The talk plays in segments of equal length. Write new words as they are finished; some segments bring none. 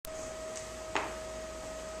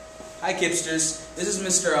Hi Kipsters, this is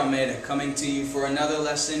Mr. Almeida coming to you for another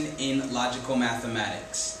lesson in logical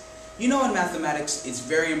mathematics. You know, in mathematics it's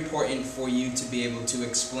very important for you to be able to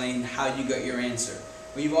explain how you got your answer.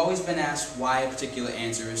 Well, you've always been asked why a particular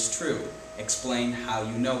answer is true. Explain how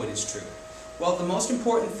you know it is true. Well, the most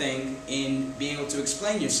important thing in being able to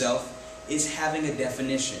explain yourself is having a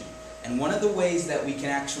definition. And one of the ways that we can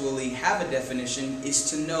actually have a definition is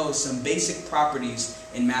to know some basic properties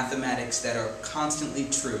in mathematics that are constantly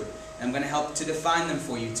true. And I'm going to help to define them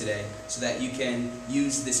for you today so that you can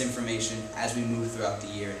use this information as we move throughout the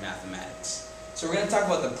year in mathematics. So we're going to talk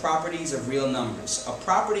about the properties of real numbers. A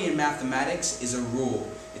property in mathematics is a rule.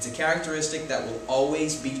 It's a characteristic that will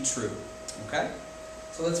always be true. Okay?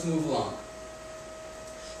 So let's move along.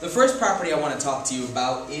 The first property I want to talk to you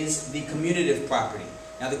about is the commutative property.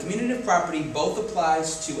 Now, the commutative property both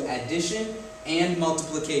applies to addition and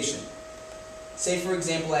multiplication. Say, for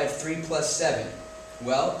example, I have 3 plus 7.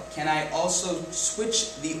 Well, can I also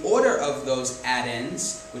switch the order of those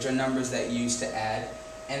addends, which are numbers that you use to add,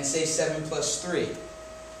 and say 7 plus 3?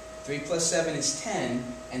 3 plus 7 is 10,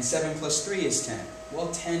 and 7 plus 3 is 10.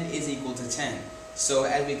 Well, 10 is equal to 10. So,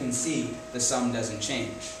 as we can see, the sum doesn't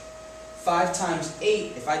change. 5 times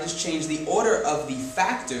 8, if I just change the order of the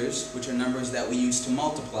factors, which are numbers that we use to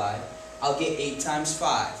multiply, I'll get 8 times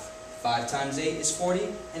 5. 5 times 8 is 40,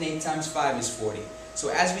 and 8 times 5 is 40. So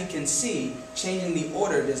as we can see, changing the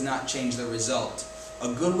order does not change the result.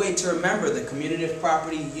 A good way to remember the commutative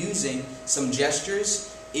property using some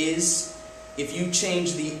gestures is if you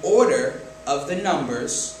change the order of the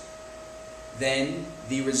numbers, then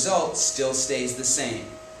the result still stays the same.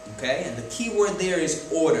 Okay? And the key word there is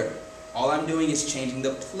order. All I'm doing is changing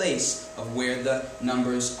the place of where the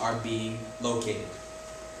numbers are being located.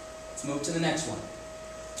 Let's move to the next one.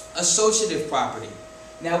 Associative property.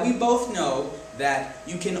 Now, we both know that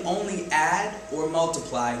you can only add or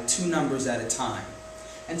multiply two numbers at a time.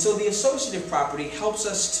 And so the associative property helps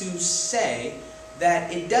us to say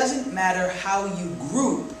that it doesn't matter how you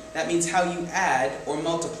group, that means how you add or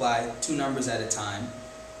multiply two numbers at a time,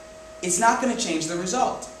 it's not going to change the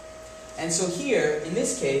result. And so here, in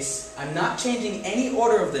this case, I'm not changing any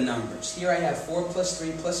order of the numbers. Here I have 4 plus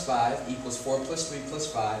 3 plus 5 equals 4 plus 3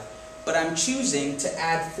 plus 5. But I'm choosing to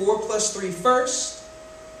add 4 plus 3 first.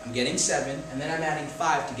 I'm getting 7. And then I'm adding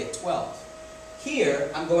 5 to get 12. Here,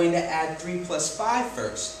 I'm going to add 3 plus 5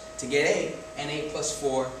 first to get 8. And 8 plus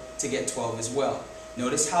 4 to get 12 as well.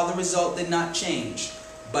 Notice how the result did not change.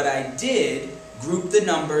 But I did group the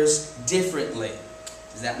numbers differently.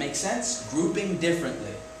 Does that make sense? Grouping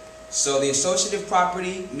differently. So the associative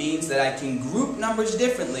property means that I can group numbers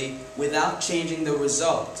differently without changing the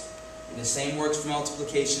result. And the same works for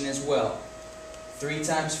multiplication as well. 3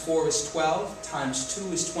 times 4 is 12, times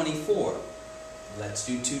 2 is 24. Let's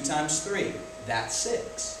do 2 times 3. That's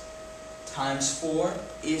 6. Times 4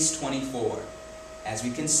 is 24. As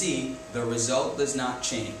we can see, the result does not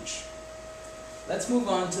change. Let's move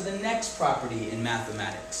on to the next property in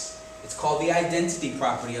mathematics. It's called the identity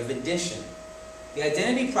property of addition. The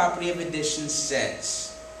identity property of addition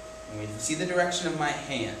says, when you see the direction of my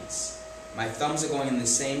hands, my thumbs are going in the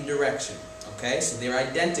same direction. Okay, so they're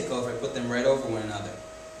identical if I put them right over one another.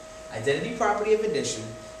 Identity property of addition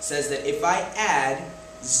says that if I add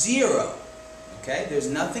 0, okay, there's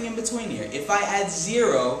nothing in between here. If I add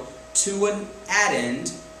 0 to an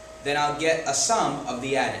addend, then I'll get a sum of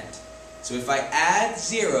the addend. So if I add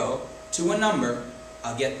 0 to a number,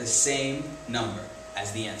 I'll get the same number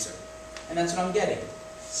as the answer. And that's what I'm getting.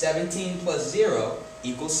 17 plus 0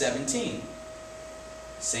 equals 17.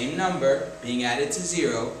 Same number being added to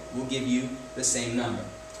 0 will give you the same number.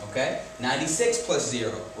 Okay? 96 plus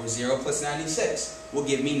 0, or 0 plus 96, will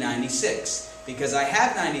give me 96. Because I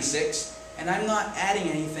have 96, and I'm not adding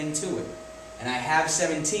anything to it. And I have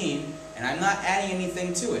 17, and I'm not adding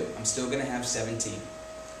anything to it. I'm still going to have 17.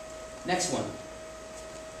 Next one.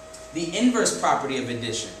 The inverse property of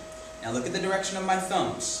addition. Now look at the direction of my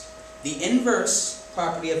thumbs. The inverse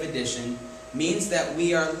property of addition means that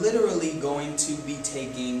we are literally going to be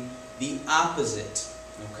taking the opposite.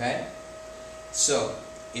 Okay? So,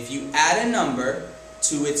 if you add a number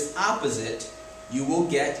to its opposite, you will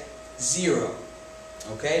get 0.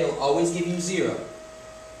 Okay? It'll always give you 0.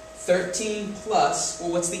 13 plus,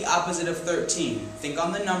 well, what's the opposite of 13? Think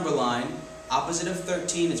on the number line. Opposite of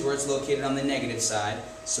 13 is where it's located on the negative side.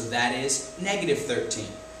 So that is negative 13.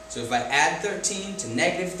 So if I add 13 to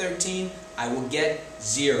negative 13, I will get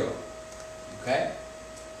 0. Okay?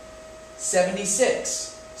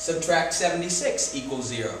 76. Subtract 76 equals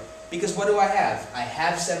 0. Because what do I have? I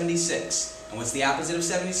have 76. And what's the opposite of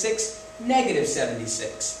 76? Negative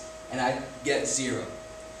 76. And I get 0.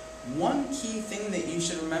 one key thing that you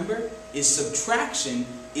should remember is subtraction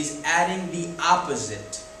is adding the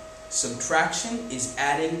opposite. Subtraction is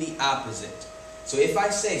adding the opposite. So if I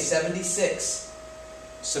say 76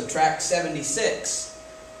 subtract 76,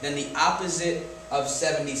 then the opposite of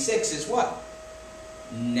 76 is what?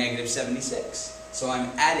 Negative 76. So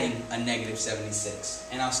I'm adding a negative 76,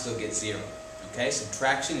 and I'll still get 0. Okay?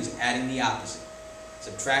 Subtraction is adding the opposite.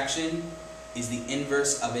 Subtraction is the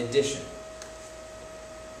inverse of addition.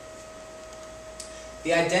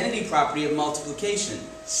 The identity property of multiplication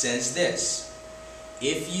says this: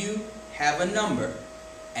 if you have a number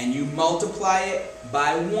and you multiply it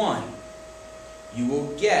by 1, you will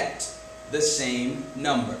get the same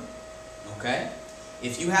number. Okay?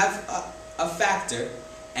 If you have a factor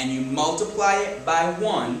and you multiply it by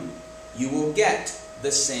 1, you will get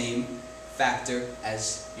the same factor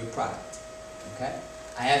as your product. Okay?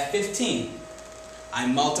 I have 15.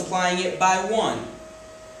 I'm multiplying it by 1.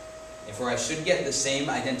 Therefore, I should get the same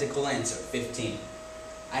identical answer, 15.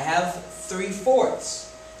 I have 3/4,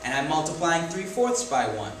 and I'm multiplying 3/4 by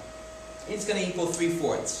 1. It's going to equal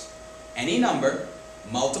 3/4. Any number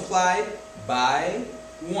multiplied by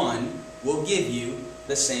 1 will give you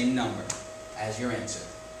the same number as your answer.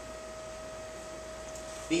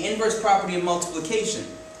 The inverse property of multiplication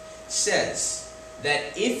says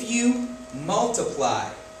that if you multiply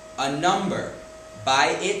a number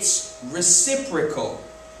by its reciprocal,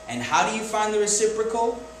 and how do you find the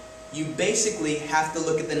reciprocal? You basically have to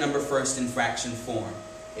look at the number first in fraction form.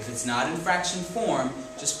 If it's not in fraction form,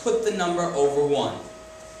 just put the number over 1.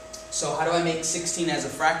 So how do I make 16 as a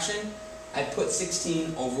fraction? I put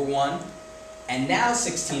 16 over 1, and now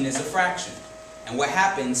 16 is a fraction. And what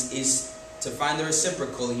happens is, to find the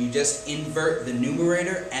reciprocal, you just invert the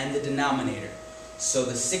numerator and the denominator. So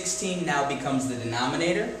the 16 now becomes the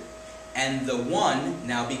denominator, and the 1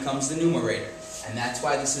 now becomes the numerator. And that's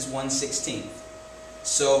why this is 1/16.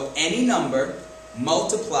 So any number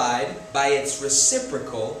multiplied by its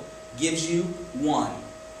reciprocal gives you 1.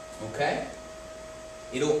 Okay?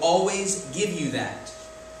 It'll always give you that.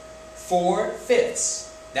 4/5,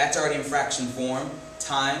 that's already in fraction form,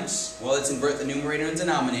 times, well, let's invert the numerator and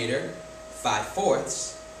denominator,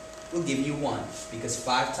 5/4 will give you 1. Because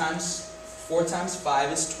 4 times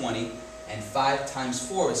 5 is 20, and 5 times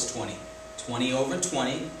 4 is 20. 20 over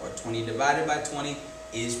 20, or 20 divided by 20,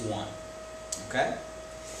 is 1. Okay?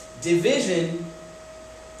 Division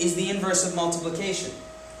is the inverse of multiplication.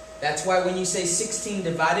 That's why when you say 16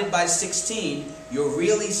 divided by 16, you're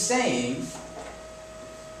really saying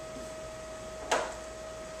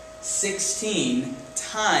 16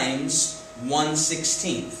 times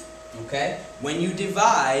 1/16. Okay? When you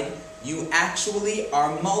divide, you actually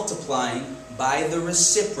are multiplying by the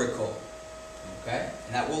reciprocal. Okay?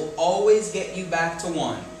 And that will always get you back to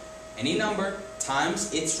 1. Any number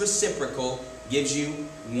times its reciprocal gives you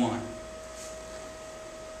 1.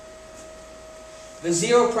 The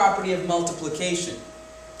zero property of multiplication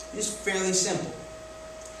is fairly simple.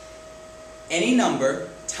 Any number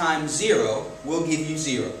times 0 will give you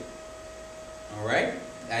 0. Alright?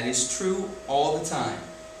 That is true all the time.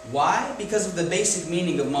 Why? Because of the basic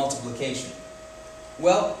meaning of multiplication.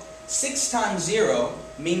 Well, 6 times 0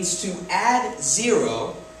 means to add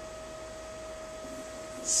 0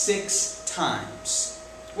 6 times.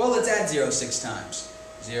 Well, let's add 0 6 times.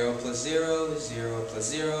 0 plus 0 is 0 plus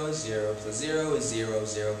 0, 0 plus 0 is 0,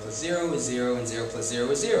 0 plus 0 is 0, and 0 plus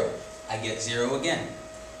 0 is 0. I get 0 again.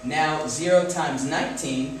 Now, 0 times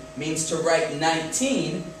 19 means to write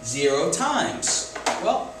 19 0 times.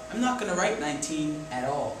 Well, I'm not going to write 19 at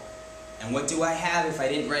all. And what do I have if I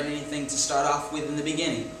didn't write anything to start off with in the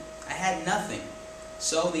beginning? I had nothing.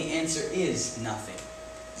 So the answer is nothing.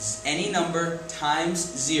 Any number times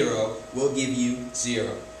 0 will give you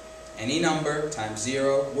 0. Any number times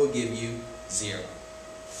 0 will give you 0.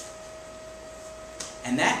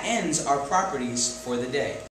 And that ends our properties for the day.